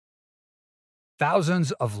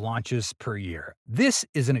Thousands of launches per year. This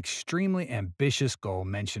is an extremely ambitious goal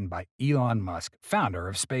mentioned by Elon Musk, founder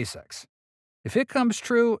of SpaceX. If it comes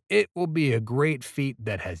true, it will be a great feat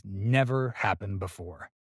that has never happened before.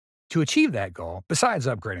 To achieve that goal, besides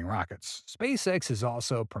upgrading rockets, SpaceX is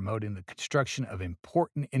also promoting the construction of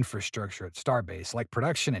important infrastructure at Starbase, like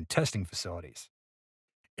production and testing facilities.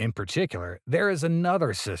 In particular, there is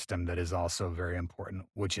another system that is also very important,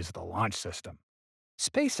 which is the launch system.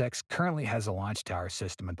 SpaceX currently has a launch tower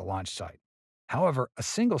system at the launch site. However, a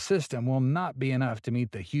single system will not be enough to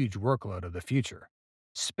meet the huge workload of the future.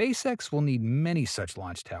 SpaceX will need many such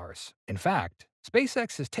launch towers. In fact,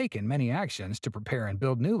 SpaceX has taken many actions to prepare and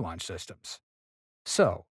build new launch systems.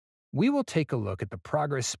 So, we will take a look at the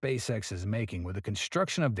progress SpaceX is making with the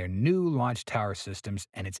construction of their new launch tower systems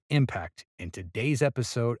and its impact in today's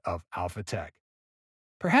episode of Alpha Tech.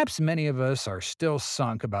 Perhaps many of us are still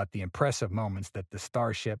sunk about the impressive moments that the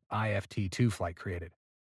Starship IFT-2 flight created.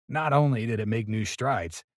 Not only did it make new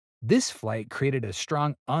strides, this flight created a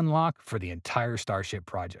strong unlock for the entire Starship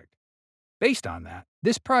project. Based on that,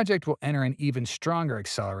 this project will enter an even stronger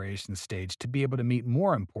acceleration stage to be able to meet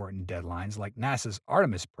more important deadlines like NASA's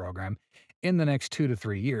Artemis program in the next 2 to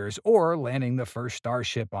 3 years or landing the first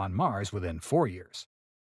Starship on Mars within 4 years.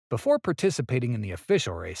 Before participating in the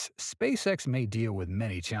official race, SpaceX may deal with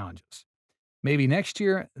many challenges. Maybe next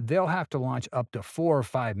year, they'll have to launch up to 4 or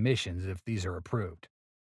 5 missions if these are approved.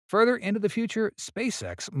 Further into the future,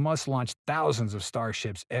 SpaceX must launch thousands of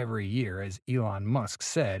Starships every year, as Elon Musk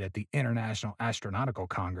said at the International Astronautical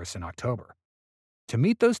Congress in October. To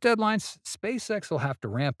meet those deadlines, SpaceX will have to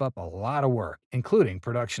ramp up a lot of work, including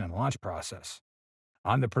production and launch process.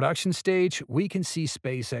 On the production stage, we can see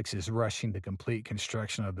SpaceX is rushing to complete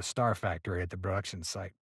construction of the Star Factory at the production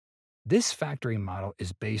site. This factory model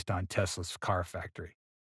is based on Tesla's car factory.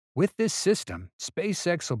 With this system,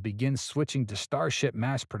 SpaceX will begin switching to Starship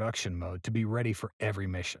mass production mode to be ready for every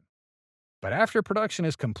mission. But after production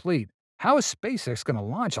is complete, how is SpaceX going to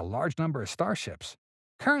launch a large number of Starships?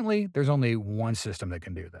 Currently, there's only one system that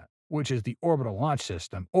can do that, which is the Orbital Launch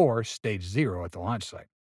System, or Stage 0 at the launch site.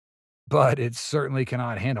 But it certainly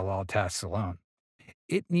cannot handle all tasks alone.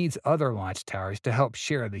 It needs other launch towers to help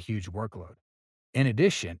share the huge workload. In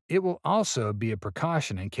addition, it will also be a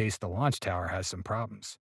precaution in case the launch tower has some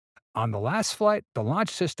problems. On the last flight, the launch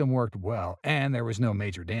system worked well and there was no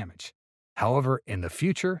major damage. However, in the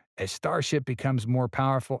future, as Starship becomes more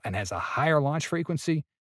powerful and has a higher launch frequency,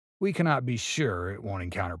 we cannot be sure it won't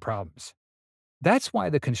encounter problems. That's why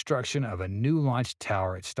the construction of a new launch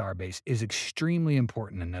tower at Starbase is extremely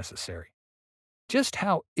important and necessary. Just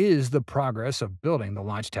how is the progress of building the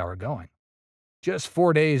launch tower going? Just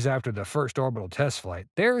 4 days after the first orbital test flight,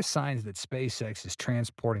 there are signs that SpaceX is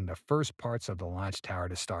transporting the first parts of the launch tower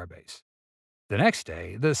to Starbase. The next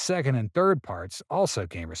day, the second and third parts also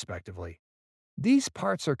came respectively. These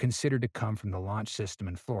parts are considered to come from the launch system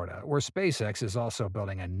in Florida, where SpaceX is also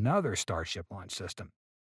building another Starship launch system.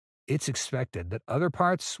 It's expected that other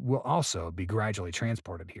parts will also be gradually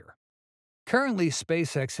transported here. Currently,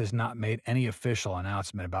 SpaceX has not made any official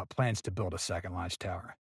announcement about plans to build a second launch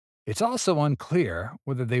tower. It's also unclear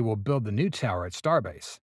whether they will build the new tower at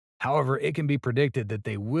Starbase. However, it can be predicted that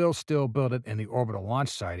they will still build it in the orbital launch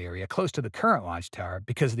site area close to the current launch tower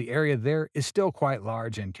because the area there is still quite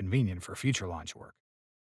large and convenient for future launch work.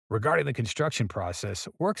 Regarding the construction process,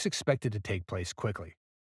 work's expected to take place quickly.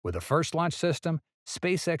 With the first launch system,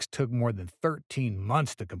 SpaceX took more than 13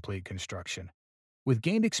 months to complete construction. With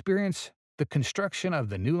gained experience, the construction of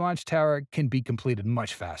the new launch tower can be completed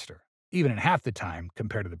much faster, even in half the time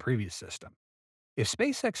compared to the previous system. If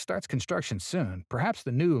SpaceX starts construction soon, perhaps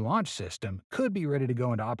the new launch system could be ready to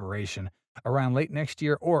go into operation around late next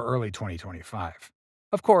year or early 2025.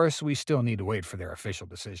 Of course, we still need to wait for their official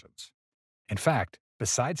decisions. In fact,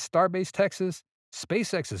 besides Starbase, Texas,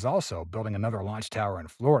 SpaceX is also building another launch tower in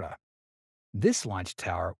Florida. This launch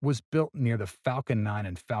tower was built near the Falcon 9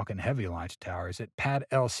 and Falcon Heavy launch towers at Pad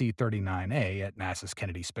LC-39A at NASA's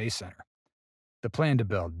Kennedy Space Center. The plan to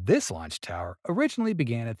build this launch tower originally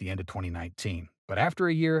began at the end of 2019, but after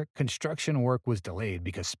a year, construction work was delayed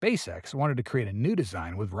because SpaceX wanted to create a new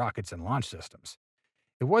design with rockets and launch systems.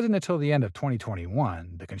 It wasn't until the end of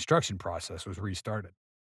 2021 the construction process was restarted.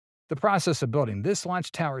 The process of building this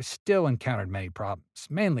launch tower still encountered many problems,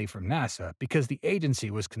 mainly from NASA, because the agency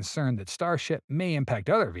was concerned that Starship may impact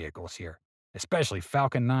other vehicles here, especially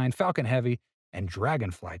Falcon 9, Falcon Heavy, and Dragon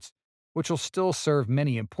flights, which will still serve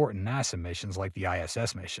many important NASA missions like the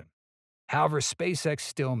ISS mission. However, SpaceX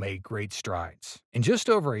still made great strides. In just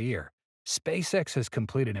over a year, SpaceX has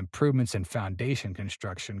completed improvements in foundation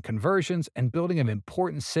construction, conversions, and building of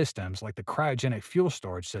important systems like the cryogenic fuel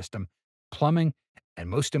storage system, plumbing, and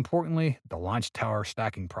most importantly, the launch tower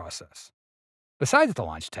stacking process. Besides the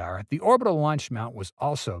launch tower, the orbital launch mount was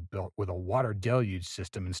also built with a water deluge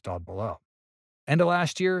system installed below. End of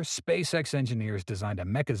last year, SpaceX engineers designed a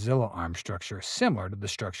Mechazilla arm structure similar to the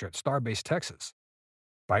structure at Starbase, Texas.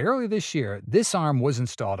 By early this year, this arm was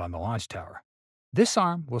installed on the launch tower. This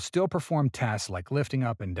arm will still perform tasks like lifting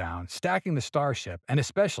up and down, stacking the Starship, and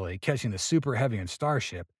especially catching the Super Heavy and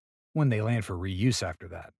Starship when they land for reuse after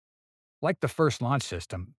that. Like the first launch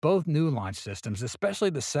system, both new launch systems, especially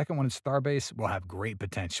the second one in Starbase, will have great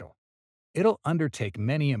potential. It'll undertake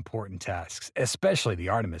many important tasks, especially the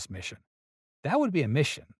Artemis mission. That would be a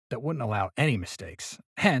mission that wouldn't allow any mistakes.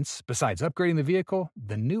 Hence, besides upgrading the vehicle,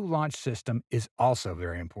 the new launch system is also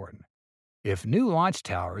very important. If new launch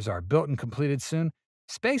towers are built and completed soon,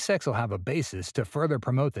 SpaceX will have a basis to further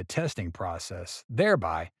promote the testing process.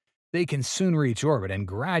 Thereby, they can soon reach orbit and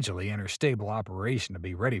gradually enter stable operation to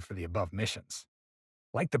be ready for the above missions.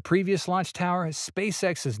 Like the previous launch tower,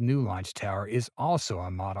 SpaceX's new launch tower is also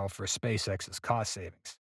a model for SpaceX's cost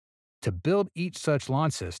savings. To build each such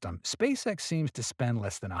launch system, SpaceX seems to spend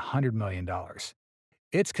less than $100 million.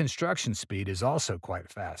 Its construction speed is also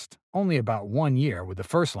quite fast, only about 1 year with the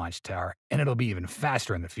first launch tower, and it'll be even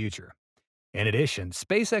faster in the future. In addition,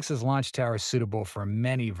 SpaceX's launch tower is suitable for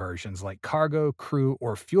many versions like cargo, crew,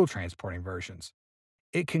 or fuel transporting versions.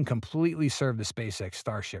 It can completely serve the SpaceX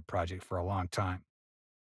Starship project for a long time.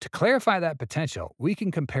 To clarify that potential, we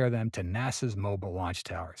can compare them to NASA's mobile launch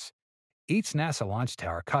towers. Each NASA launch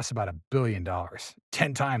tower costs about $1 billion,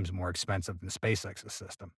 10 times more expensive than SpaceX's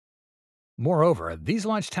system. Moreover, these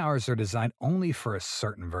launch towers are designed only for a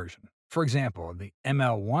certain version. For example, the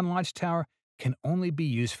ML1 launch tower can only be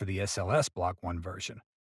used for the SLS Block 1 version,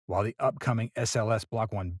 while the upcoming SLS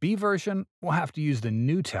Block 1B version will have to use the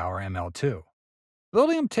new tower ML2.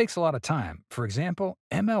 Building them takes a lot of time. For example,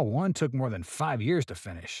 ML1 took more than 5 years to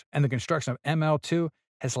finish, and the construction of ML2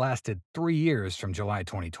 has lasted 3 years from July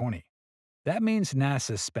 2020. That means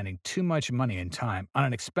NASA is spending too much money and time on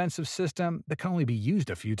an expensive system that can only be used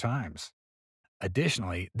a few times.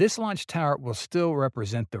 Additionally, this launch tower will still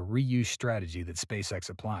represent the reuse strategy that SpaceX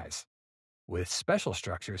applies. With special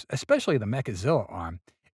structures, especially the Mechazilla arm,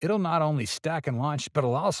 it'll not only stack and launch, but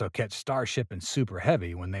it'll also catch Starship and Super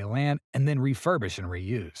Heavy when they land and then refurbish and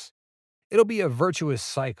reuse. It'll be a virtuous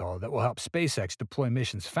cycle that will help SpaceX deploy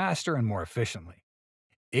missions faster and more efficiently.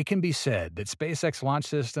 It can be said that SpaceX launch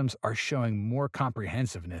systems are showing more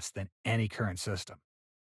comprehensiveness than any current system.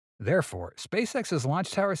 Therefore, SpaceX's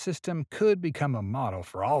launch tower system could become a model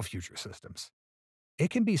for all future systems.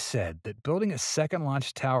 It can be said that building a second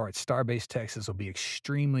launch tower at Starbase, Texas will be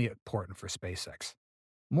extremely important for SpaceX.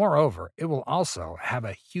 Moreover, it will also have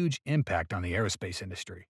a huge impact on the aerospace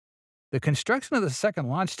industry. The construction of the second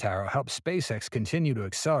launch tower helps SpaceX continue to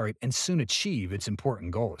accelerate and soon achieve its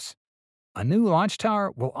important goals. A new launch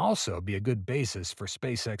tower will also be a good basis for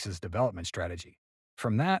SpaceX's development strategy.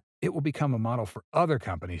 From that, it will become a model for other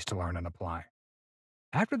companies to learn and apply.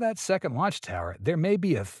 After that second launch tower, there may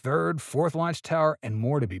be a third, fourth launch tower, and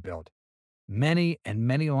more to be built. Many and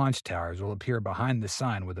many launch towers will appear behind the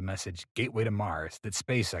sign with the message Gateway to Mars that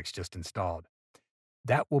SpaceX just installed.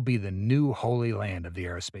 That will be the new holy land of the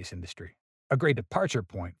aerospace industry, a great departure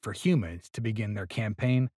point for humans to begin their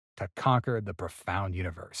campaign to conquer the profound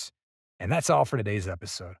universe. And that's all for today's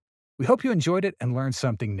episode. We hope you enjoyed it and learned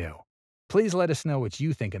something new. Please let us know what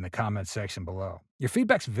you think in the comments section below. Your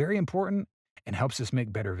feedback's very important and helps us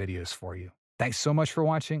make better videos for you. Thanks so much for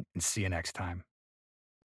watching, and see you next time.